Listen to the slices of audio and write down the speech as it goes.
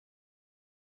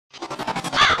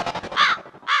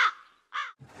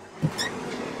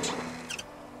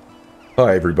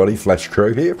Hi everybody, Flash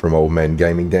Crow here from Old Man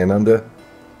Gaming Down Under.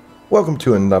 Welcome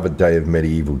to another day of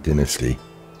Medieval Dynasty.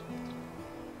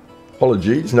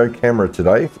 Apologies, no camera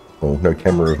today. Well, no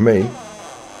camera of me.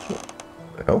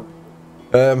 What the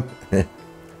hell?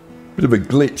 Bit of a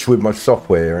glitch with my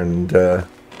software and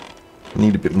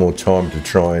need a bit more time to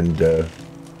try and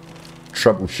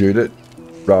troubleshoot it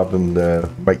rather than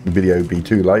make the video be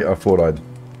too late. I thought I'd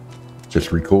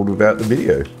just record without the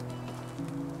video.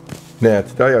 Now,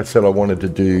 today I said I wanted to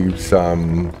do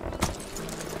some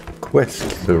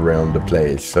quests around the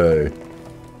place, so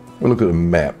we'll look at the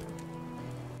map.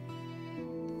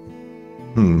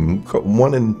 We've got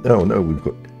one in... Oh, no, we've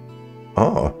got...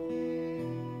 Ah.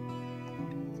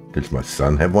 Does my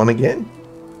son have one again?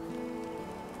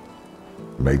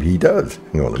 Maybe he does.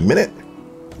 Hang on a minute.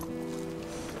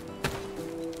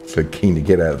 So keen to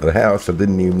get out of the house, I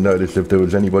didn't even notice if there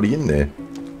was anybody in there.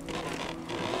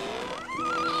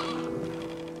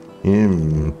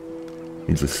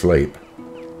 He's asleep.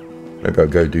 Maybe I'll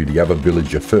go do the other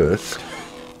villager first.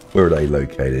 Where are they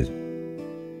located?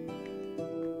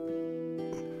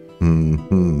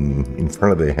 In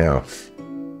front of their house.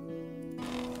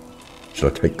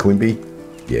 Should I take Quimby?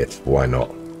 Yes, why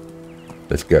not?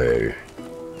 Let's go.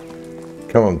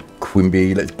 Come on,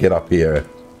 Quimby, let's get up here.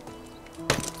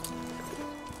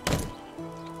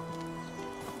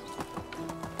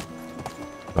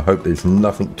 I hope there's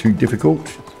nothing too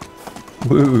difficult.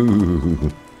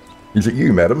 Woo! Is it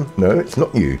you, madam? No, it's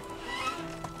not you.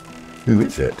 Who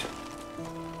is it?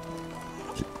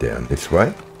 Is it down this way?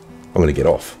 I'm going to get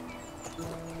off.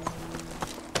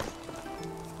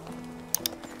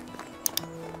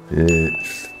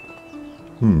 It's...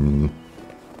 In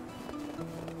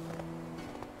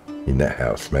that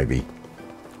house, maybe.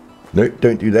 No,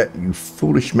 don't do that, you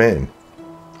foolish man.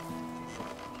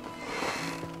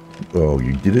 Oh,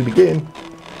 you did it again.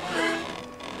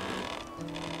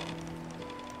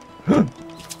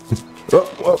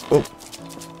 Oh.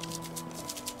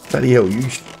 Bloody hell, you...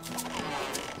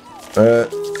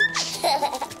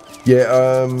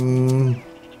 Yeah,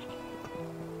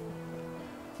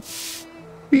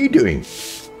 what are you doing?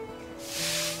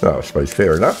 Oh, I suppose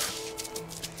fair enough.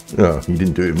 Oh, you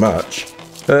didn't do it much.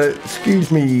 Excuse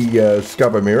me,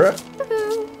 Racimir.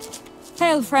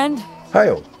 Hail, friend.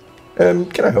 Hail.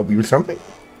 Can I help you with something?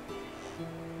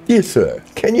 Dear sir,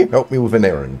 can you help me with an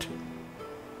errand?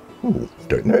 Oh,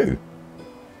 don't know.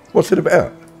 What's it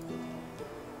about?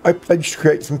 I pledged to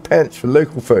create some pants for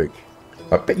local folk.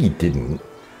 I bet you didn't.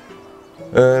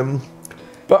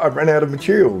 But I ran out of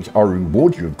materials. I'll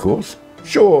reward you, of course.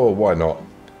 Sure, why not?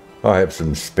 I have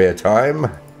some spare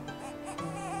time.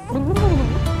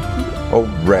 Old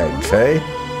rags, eh?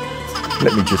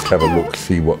 Let me just have a look,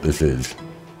 see what this is.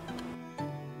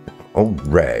 Old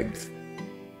rags.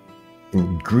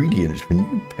 Ingredients for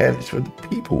new pants for the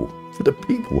people. For the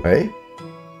people, hey?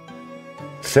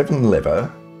 7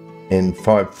 leather and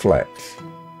 5 flax.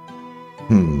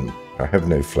 I have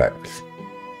no flax.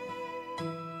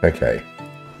 Okay.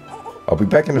 I'll be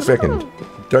back in a second.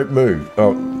 Don't move.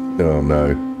 Oh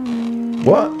no.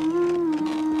 What?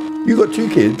 You got 2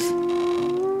 kids?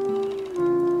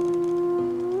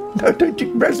 No, don't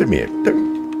do Racimir.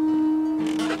 Don't.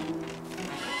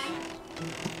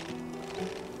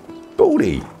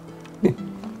 Baldy.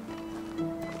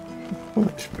 Oh,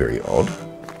 that's very odd.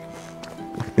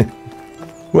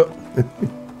 Well,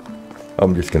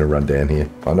 I'm just going to run down here.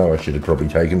 I know I should have probably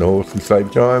taken the horse to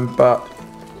save time, but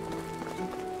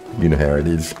you know how it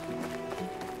is.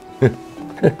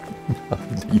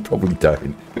 You probably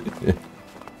don't.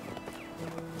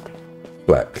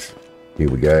 Flax. Here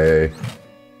we go.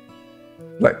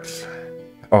 Flax.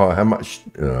 Oh, how much?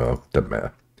 Oh, doesn't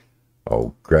matter.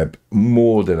 I'll grab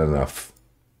more than enough.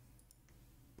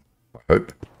 I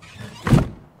hope.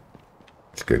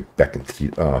 Let's go back and see.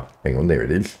 Oh, hang on, there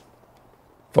it is.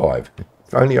 5.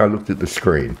 If only I looked at the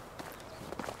screen.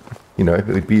 You know, it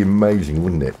would be amazing,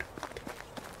 wouldn't it?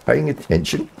 Paying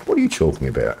attention? What are you talking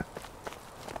about?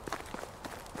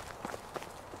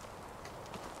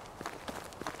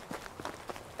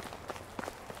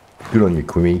 Good on you,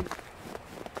 Quimmy.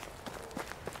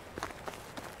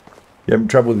 You having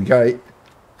trouble with the gate?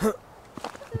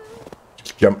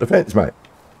 Just jump the fence, mate.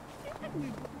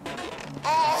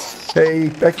 Hey,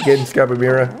 back again,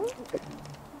 Racimir.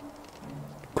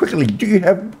 Quickly, do you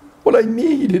have what I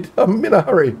need? I'm in a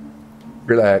hurry.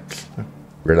 Relax.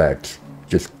 Relax.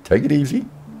 Just take it easy.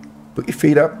 Put your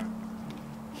feet up.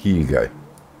 Here you go.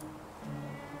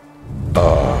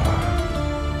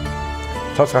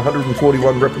 Plus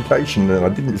 141 reputation, and I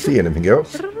didn't see anything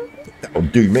else. That'll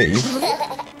do me.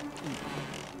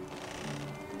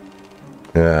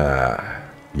 Ah,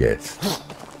 yes.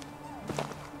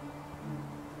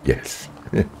 Yes.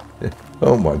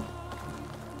 Oh my.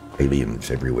 Aliens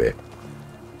everywhere.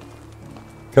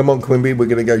 Come on, Quimby, we're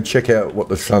going to go check out what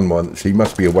the son wants. He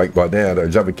must be awake by now,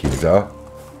 those other kids are.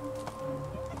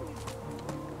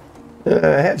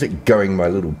 How's it going, my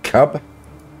little cub?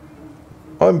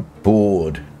 I'm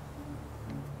bored.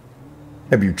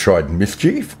 Have you tried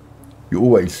mischief? You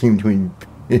always seem to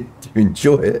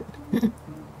enjoy it.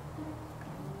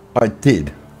 I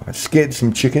did. I scared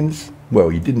some chickens.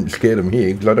 Well, you didn't scare them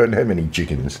here because I don't have any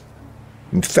chickens.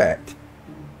 In fact,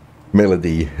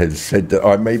 Melody has said that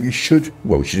I maybe should.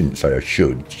 Well, she didn't say I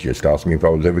should. She just asked me if I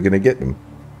was ever going to get them.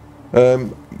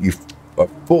 I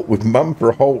fought with Mum for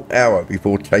a whole hour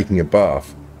before taking a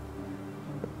bath.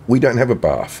 We don't have a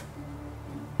bath.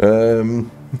 It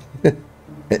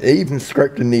even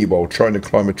scraped a knee while trying to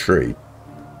climb a tree.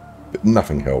 But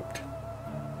nothing helped.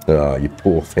 Ah, you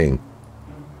poor thing.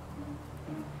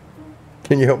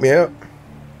 Can you help me out?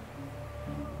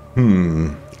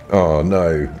 Oh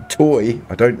no. Toy?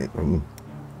 I don't...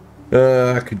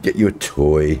 I could get you a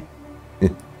toy.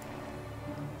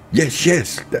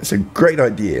 Yes, that's a great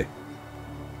idea.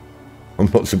 I'm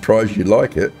not surprised you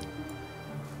like it.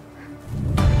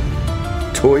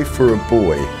 Toy for a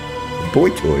boy. A boy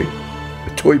toy? A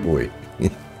toy boy.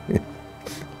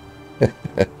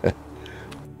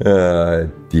 Ah,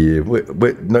 dear.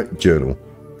 Note journal.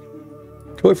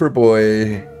 Toy for a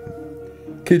boy.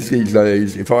 Kids these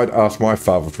days, if I'd asked my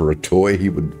father for a toy, he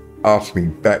would ask me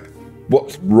back,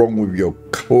 what's wrong with your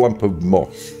clump of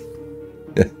moss?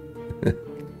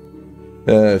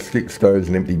 Stick stones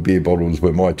and empty beer bottles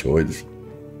were my toys,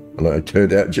 and I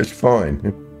turned out just fine.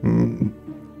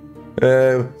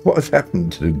 What has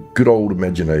happened to the good old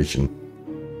imagination?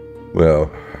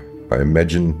 Well, I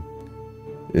imagine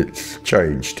it's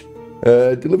changed.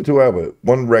 Delivered to Albert,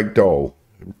 one rag doll,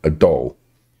 a doll,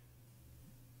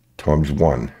 times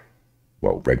one.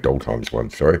 Well, rag doll times one,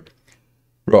 sorry.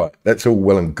 Right, that's all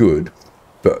well and good,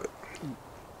 but...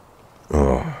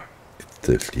 Oh,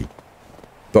 thirsty.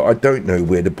 But I don't know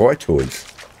where to buy toys.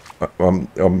 I'm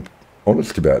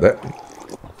honest about that.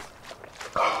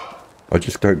 I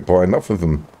just don't buy enough of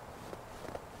them.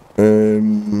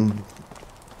 Do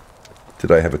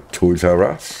they have a Toys R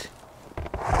Us?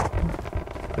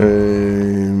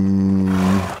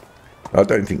 I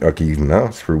don't think I can even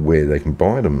ask for where they can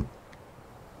buy them.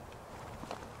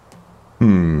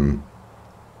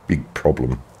 Big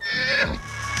problem.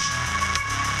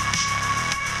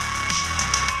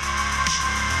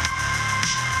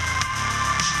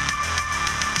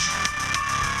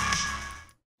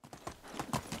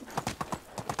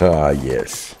 Ah,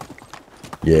 yes.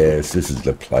 Yes, this is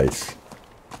the place.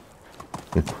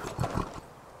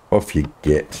 Off you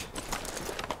get.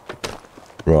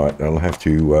 Right, I'll have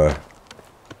to...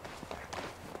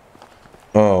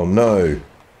 Oh, no.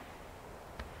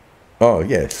 Oh,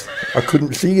 yes. I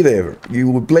couldn't see you there. You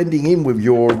were blending in with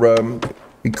your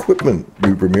equipment,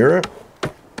 Racimir.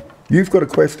 You've got a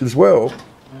quest as well.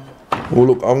 Well,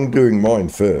 look, I'm doing mine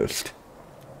first.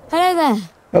 Hello there.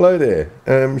 Hello there.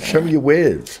 Show me your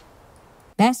wares.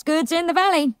 Best goods in the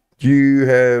valley. Do you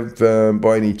have,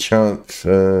 by any chance,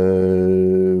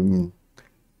 a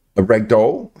rag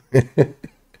doll?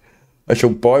 I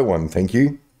shall buy one, thank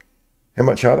you. How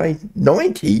much are they?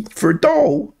 90 for a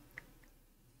doll?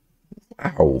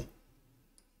 Wow.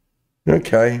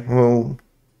 Okay, well,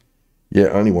 yeah,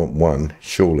 I only want one,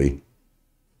 surely.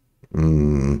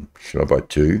 Should I buy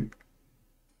two?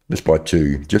 Let's buy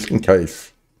two, just in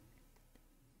case.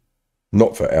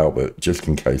 Not for Albert, just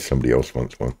in case somebody else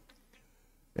wants one.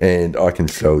 And I can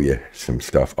sell you some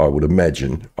stuff, I would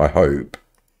imagine, I hope.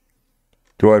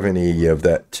 Do I have any of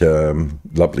that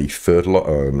lovely fertilizer?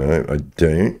 Oh, no, I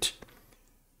don't.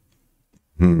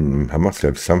 I must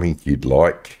have something you'd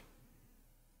like.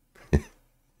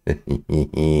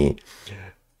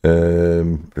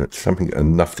 That's something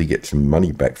enough to get some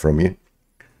money back from you.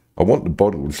 I want the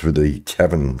bottles for the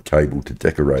tavern table to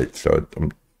decorate, so I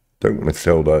don't want to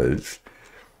sell those.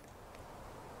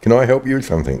 Can I help you with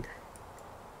something?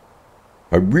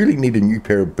 I really need a new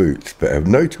pair of boots, but have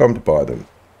no time to buy them.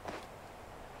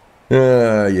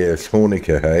 Ah, yes,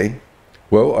 Hornica, hey?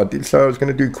 Well, I did say I was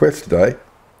going to do quests today.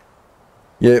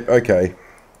 Yep, okay.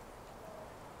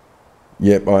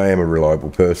 Yep, I am a reliable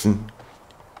person.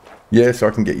 Yes,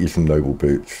 I can get you some noble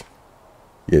boots.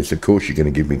 Yes, of course you're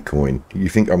going to give me coin. You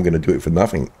think I'm going to do it for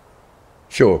nothing?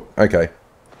 Sure, okay.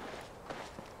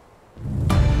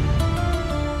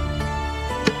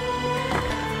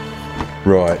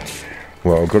 Right.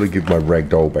 Well, I've got to give my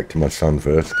ragdoll back to my son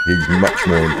first. He's much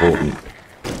more important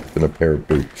than a pair of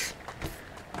boots.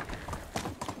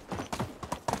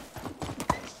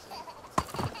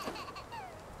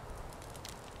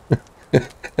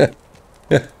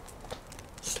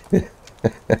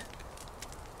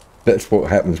 That's what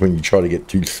happens when you try to get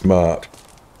too smart.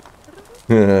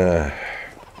 Where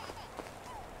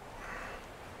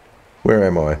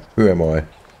am I? Who am I?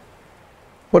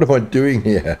 What am I doing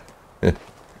here?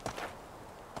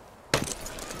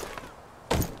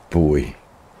 Boy.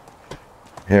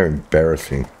 How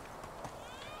embarrassing.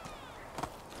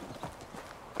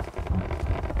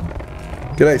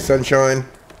 G'day, sunshine.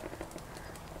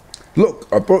 Look,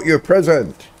 I brought you a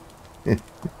present. A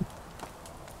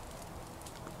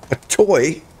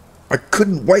toy? I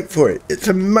couldn't wait for it. It's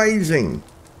amazing.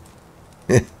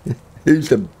 Who's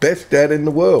the best dad in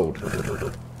the world?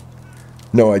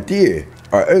 No idea.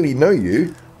 I only know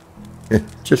you.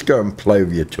 Just go and play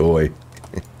with your toy.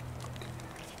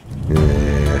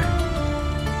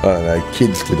 Yeah. I don't know,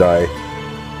 kids today.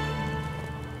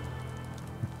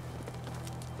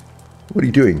 What are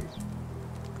you doing?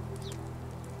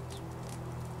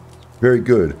 Very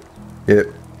good. Yep.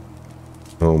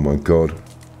 Oh my god.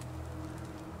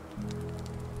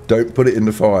 Don't put it in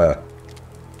the fire.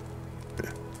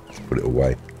 Just put it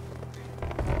away.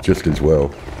 Just as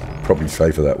well. Probably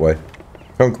safer that way.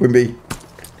 Come on, Quimby.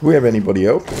 Do we have anybody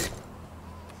else?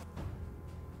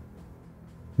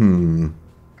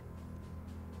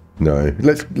 No.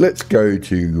 Let's go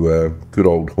to good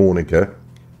old Hornica.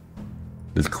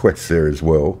 There's quests there as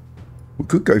well. We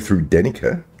could go through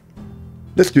Denica.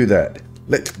 Let's do that.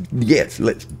 Let's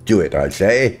do it, I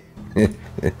say.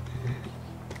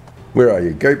 Where are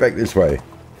you? Go back this way.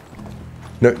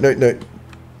 No.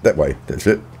 That way. That's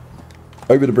it.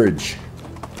 Over the bridge.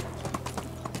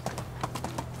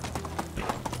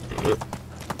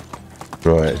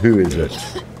 Right, who is it?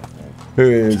 Who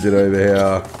is it over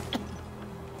here?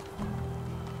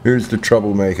 Who's the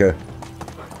troublemaker?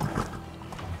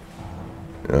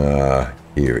 Ah,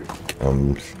 here it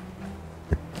comes.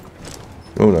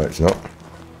 Oh no, it's not.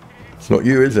 It's not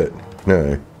you, is it?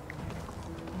 No.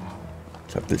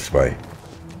 It's up this way.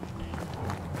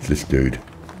 It's this dude.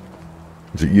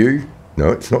 Is it you?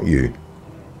 No, it's not you.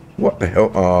 What the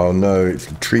hell? Oh no, it's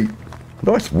the tree.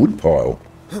 Nice wood pile.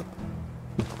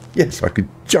 Yes, I could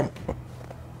jump.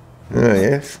 Oh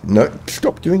yes. No,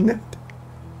 stop doing that.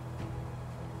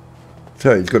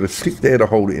 So he's got a stick there to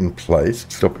hold it in place,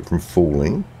 stop it from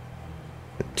falling.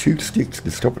 And 2 sticks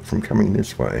to stop it from coming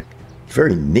this way.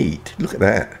 Very neat. Look at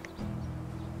that.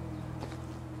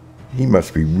 He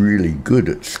must be really good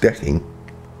at stacking.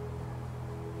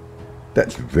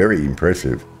 That's very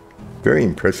impressive. Very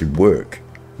impressive work.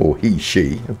 Or he,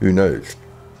 she, who knows.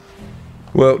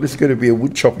 Well, this is going to be a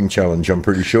wood chopping challenge, I'm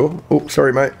pretty sure. Oh,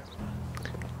 sorry, mate.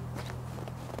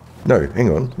 No,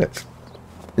 hang on. That's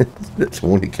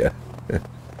Hornica.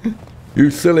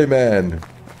 You silly man.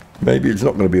 Maybe it's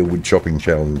not going to be a wood chopping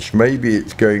challenge. Maybe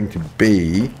it's going to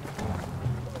be...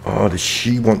 Oh, does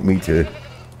she want me to...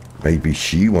 Maybe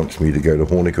she wants me to go to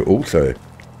Hornica also.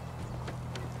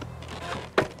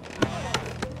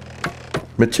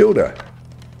 Matilda.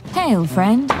 Hail,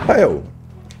 friend. Hail.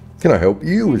 Can I help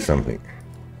you with something?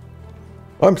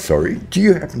 I'm sorry. Do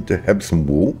you happen to have some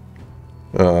wool?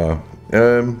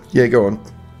 Yeah, go on.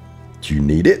 Do you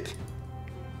need it?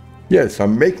 Yes,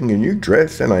 I'm making a new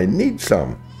dress and I need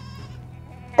some.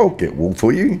 I'll get wool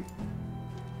for you.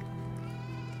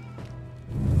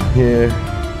 Yeah.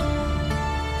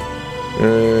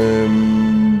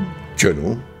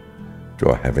 Journal.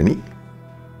 Do I have any?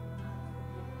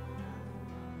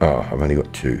 Oh, I've only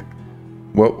got 2.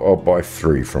 Well, I'll buy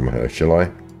 3 from her, shall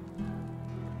I?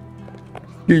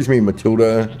 Excuse me,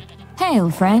 Matilda. Hail,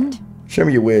 friend. Show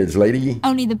me your wares, lady.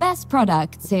 Only the best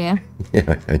products here.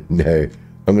 Yeah, I know.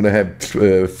 I'm going to have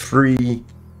 3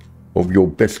 of your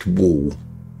best wool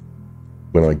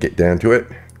when I get down to it.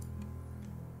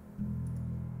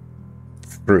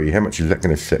 3. How much is that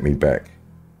going to set me back?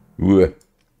 Ooh,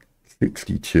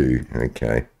 62.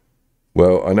 Okay.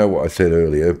 Well, I know what I said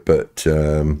earlier, but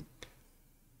I'm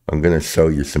going to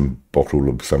sell you some bottle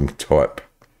of some type.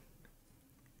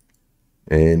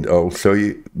 And I'll sell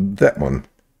you that one.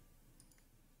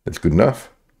 That's good enough.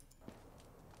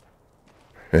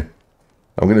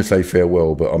 I'm going to say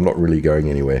farewell, but I'm not really going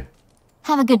anywhere.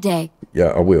 Have a good day. Yeah,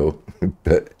 I will.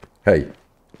 But, hey,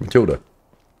 Matilda.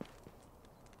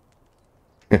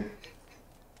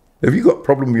 Have you got a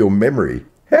problem with your memory?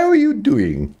 How are you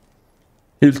doing?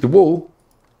 Here's the wool.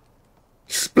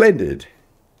 Splendid.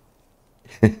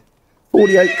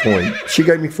 48 coin. She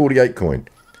gave me 48 coin.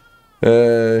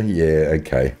 Yeah,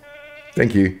 okay.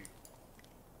 Thank you.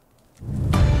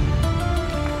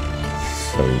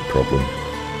 Sewing problem.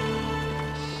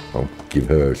 I'll give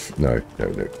her... No.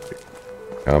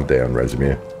 Calm down,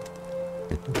 Racimir.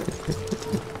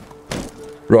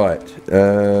 Right.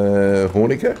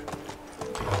 Hornica?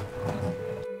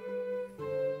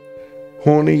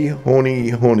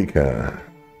 Horny car.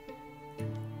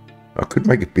 I could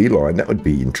make a beeline. That would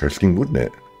be interesting, wouldn't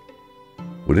it?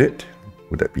 Would it?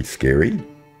 Would that be scary?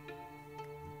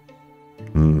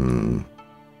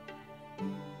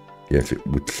 Yes, it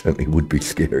would certainly would be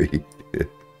scary.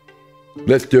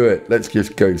 Let's do it. Let's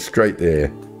just go straight there.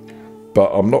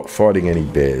 But I'm not fighting any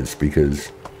bears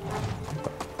because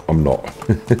I'm not.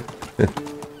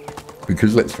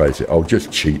 Because let's face it, I'll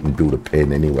just cheat and build a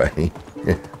pen anyway.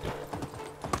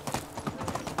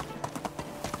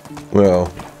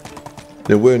 Well,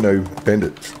 there were no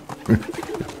bandits.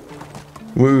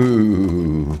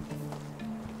 Woo!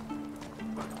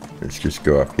 Let's just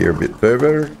go up here a bit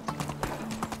further.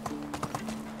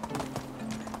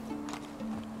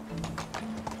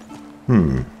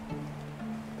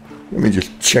 Let me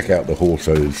just check out the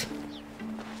horses.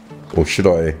 Or should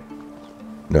I?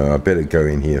 No, I better go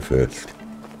in here first.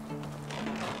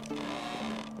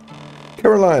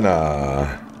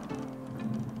 Carolina!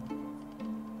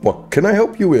 What can I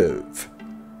help you with?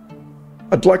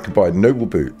 I'd like to buy noble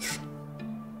boots.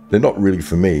 They're not really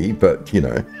for me, but, you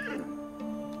know.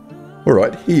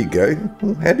 Alright, here you go.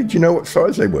 How did you know what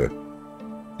size they were?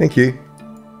 Thank you.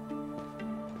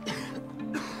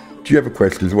 Do you have a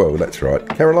quest as well? That's right.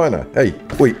 Carolina, hey,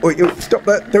 wait, stop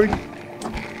that.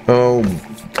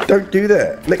 Don't do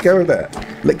that. Let go of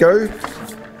that. Let go.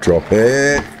 Drop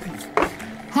it.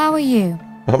 How are you?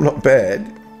 I'm not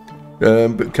bad.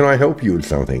 But can I help you with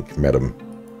something, madam?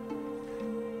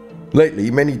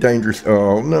 Lately, many dangerous...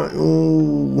 Oh, no.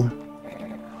 Ooh.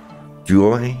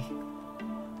 Do I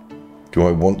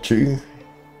want to?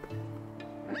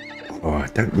 Oh, I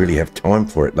don't really have time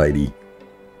for it, lady.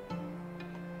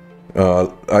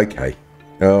 Okay.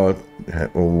 I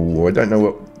don't know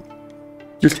what...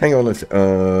 Just hang on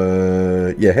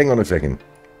yeah, hang on a second.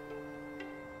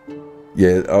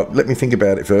 Yeah, let me think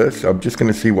about it first. I'm just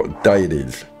going to see what day it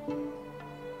is.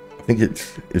 I think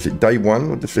is it day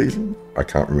 1 of the season? I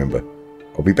can't remember.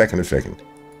 I'll be back in a second.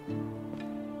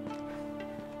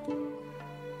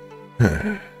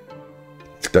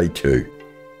 It's day 2.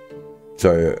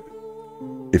 So,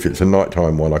 if it's a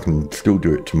nighttime one, I can still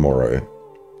do it tomorrow.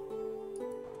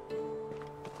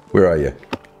 Where are you?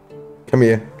 Come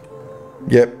here.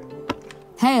 Yep.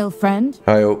 Hail, friend.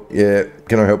 Hail. Yeah.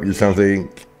 Can I help you with something?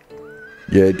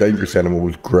 Yeah, dangerous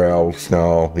animals, growl,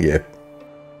 snarl, yeah.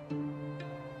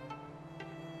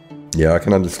 Yeah, I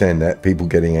can understand that. People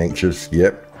getting anxious,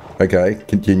 yep. Okay,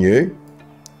 continue.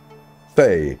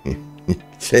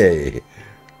 Say,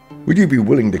 would you be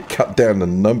willing to cut down the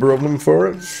number of them for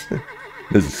us?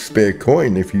 There's a spare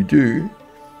coin if you do.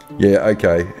 Yeah,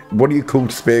 okay. What do you call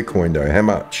spare coin though? How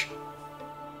much?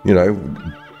 You know,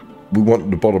 we want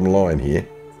the bottom line here.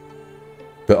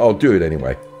 But I'll do it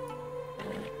anyway.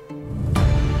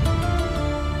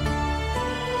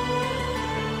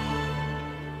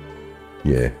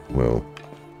 Yeah, well,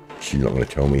 she's not going to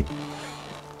tell me.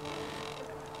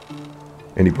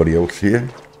 Anybody else here?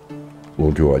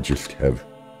 Or do I just have...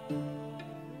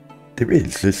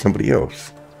 There's somebody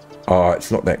else. Ah, it's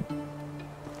not that...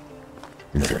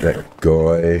 Is it that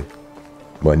guy?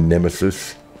 My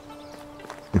nemesis?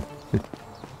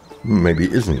 Maybe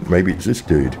it isn't. Maybe it's this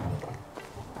dude.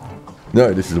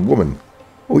 No, this is a woman.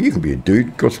 Oh, you can be a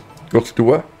dude.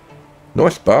 Gostua.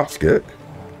 Nice basket.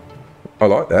 I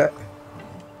like that.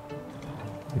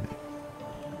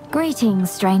 Greetings,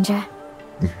 stranger.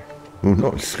 Well,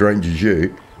 not as strange as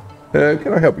you.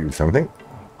 Can I help you with something?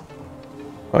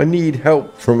 I need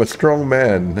help from a strong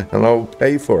man, and I'll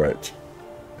pay for it.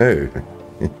 Oh,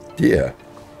 dear.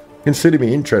 Consider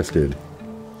me interested.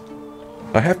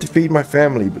 I have to feed my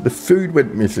family, but the food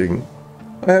went missing.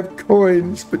 I have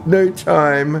coins, but no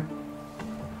time.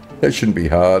 That shouldn't be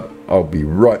hard. I'll be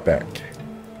right back.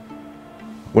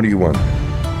 What do you want?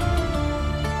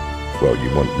 Well,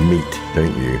 you want meat,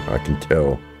 don't you? I can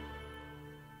tell.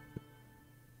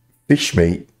 Fish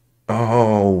meat?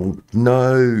 Oh,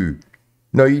 no.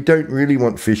 No, you don't really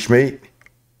want fish meat.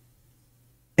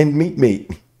 And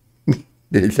meat.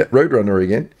 There's that Roadrunner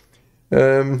again.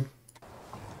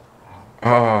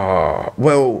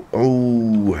 Well,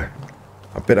 oh,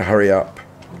 I better hurry up.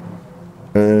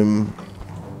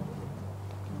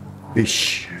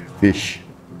 Fish.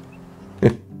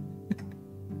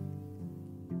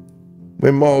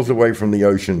 We're miles away from the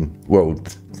ocean. Well,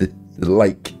 the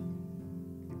lake.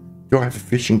 Do I have a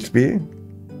fishing spear?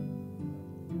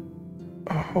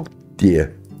 Oh,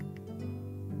 dear.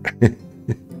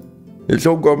 It's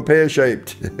all gone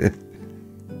pear-shaped.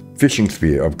 Fishing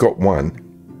spear. I've got one.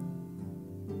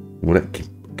 Well,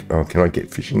 can I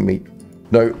get fishing meat?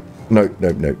 No.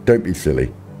 Don't be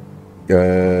silly.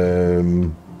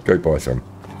 Go buy some.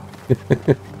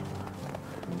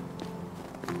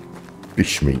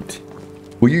 fish meat.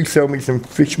 Will you sell me some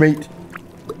fish meat?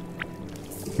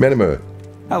 Racimir.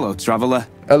 Hello, traveller.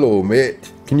 Hello,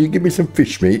 mate. Can you give me some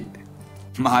fish meat?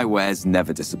 My wares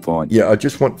never disappoint. Yeah, I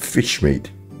just want fish meat.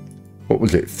 What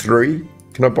was it, 3?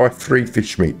 Can I buy 3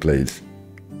 fish meat, please?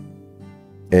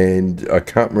 And I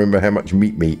can't remember how much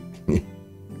meat.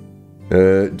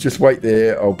 Just wait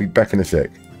there. I'll be back in a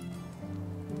sec.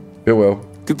 Farewell.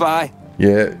 Goodbye.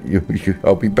 Yeah,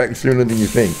 I'll be back sooner than you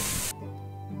think.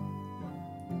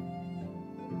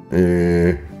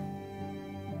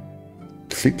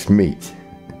 6 meat.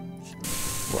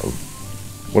 Well,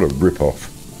 what a rip-off.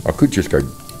 I could just go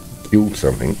kill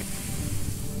something.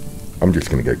 I'm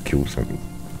just going to go kill something.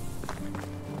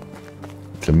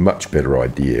 It's a much better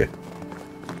idea.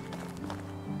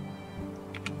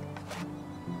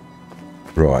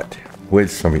 Right,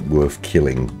 where's something worth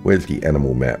killing? Where's the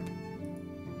animal map?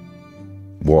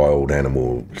 Wild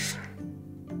animals.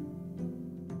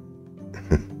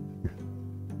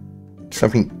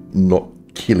 Something not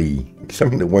killy.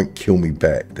 Something that won't kill me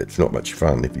back. That's not much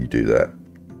fun if you do that.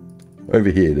 Over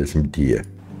here, there's some deer.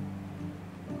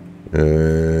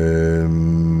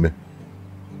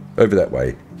 Over that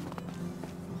way.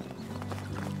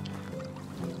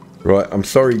 Right, I'm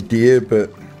sorry, deer,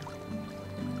 but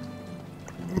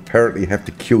apparently have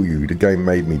to kill you. The game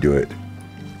made me do it.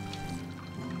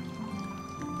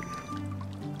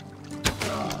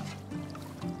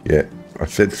 Yeah, I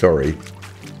said sorry.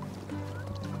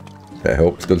 That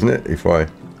helps, doesn't it? If I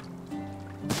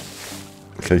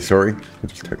say sorry, I'll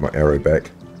just take my arrow back.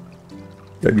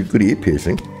 Gave you good ear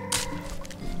piercing.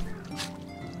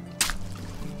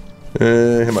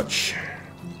 How much?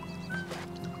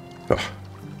 Oh,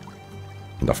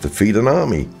 enough to feed an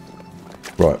army.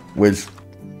 Right, where's...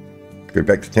 Go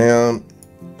back to town.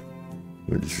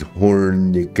 Where's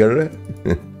Horniger?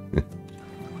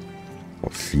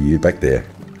 I'll see you back there.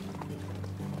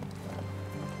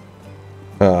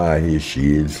 Ah, here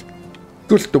she is.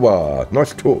 Gustawa,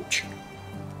 nice torch.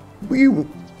 Weren't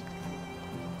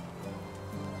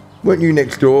you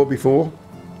next door before?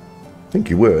 I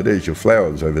think you were. There's your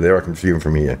flowers over there. I can see them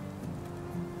from here.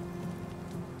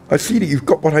 I see that you've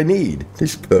got what I need.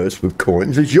 This purse with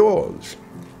coins is yours.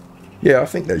 Yeah, I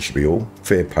think that should be all.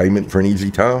 Fair payment for an easy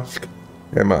task.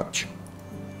 How much?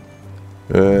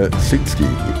 60.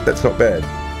 That's not bad.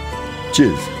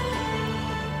 Cheers.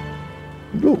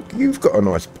 Look, you've got a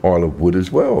nice pile of wood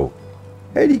as well.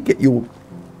 How do you get your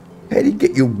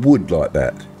wood like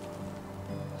that?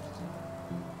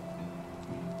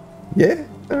 Yeah?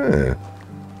 Ah.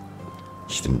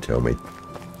 She didn't tell me.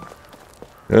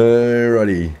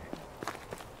 Alrighty.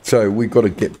 So we've got to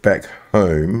get back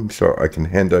home so I can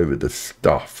hand over the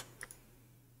stuff.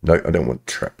 No, I don't want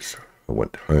traps. I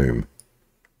want home.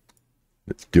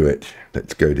 Let's do it.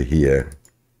 Let's go to here.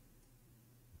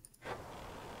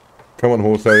 Come on,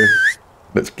 Horso.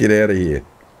 Let's get out of here.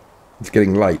 It's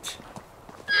getting late.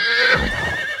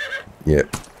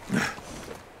 Yep.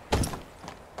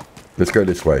 Let's go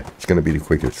this way. It's going to be the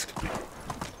quickest.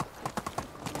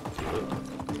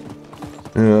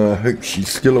 I hope she's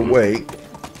still awake.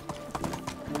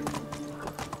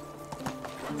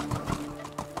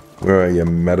 Where are you,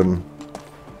 madam?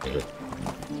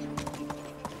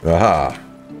 Aha.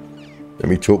 Let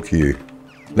me talk to you.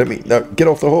 No, get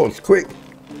off the horse, quick.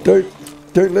 Don't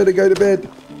let her go to bed.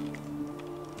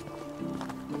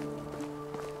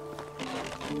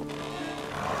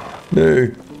 No.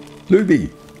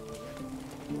 Luby.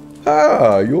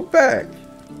 Ah, you're back.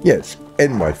 Yes,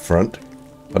 and my front.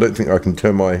 I don't think I can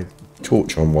turn my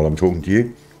torch on while I'm talking to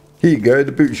you. Here you go,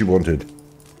 the boots you wanted.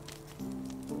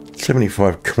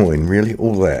 75 coin, really?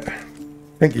 All that?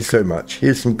 Thank you so much.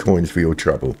 Here's some coins for your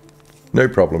trouble. No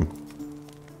problem.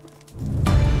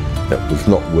 That was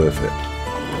not worth it.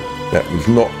 That was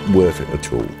not worth it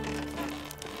at all.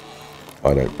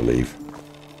 I don't believe.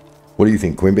 What do you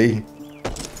think, Quimby?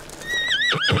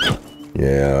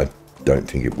 Yeah, I don't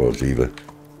think it was either.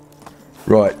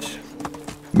 Right.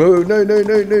 No, don't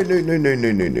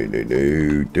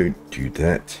do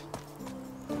that.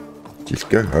 Just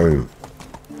go home.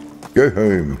 Go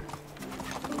home.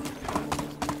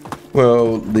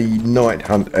 Well, the night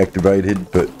hunt activated,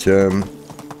 but,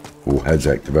 or has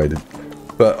activated,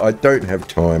 but I don't have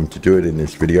time to do it in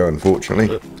this video,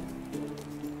 unfortunately.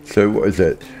 So what is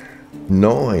that?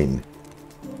 9.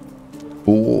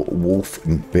 Boar, wolf,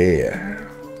 and bear.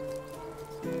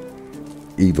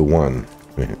 Either one.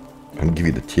 I'll give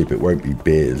you the tip, it won't be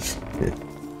bears. Yeah.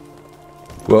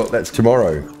 Well, that's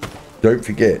tomorrow. Don't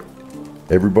forget.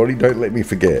 Everybody, don't let me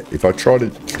forget. If I try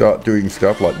to start doing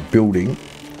stuff like building,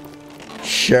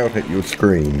 shout at your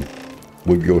screen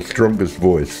with your strongest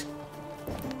voice.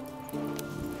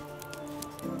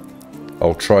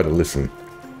 I'll try to listen.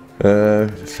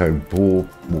 So boar,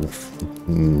 wolf,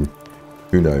 who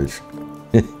knows?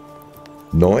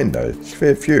 9 though, it's a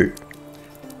fair few.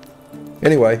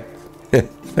 Anyway,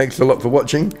 thanks a lot for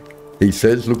watching, he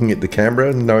says, looking at the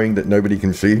camera, knowing that nobody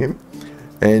can see him.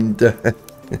 And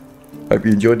hope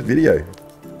you enjoyed the video.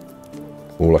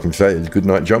 All I can say is good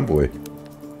night, John Boy.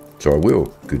 So I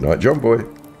will. Good night, John Boy.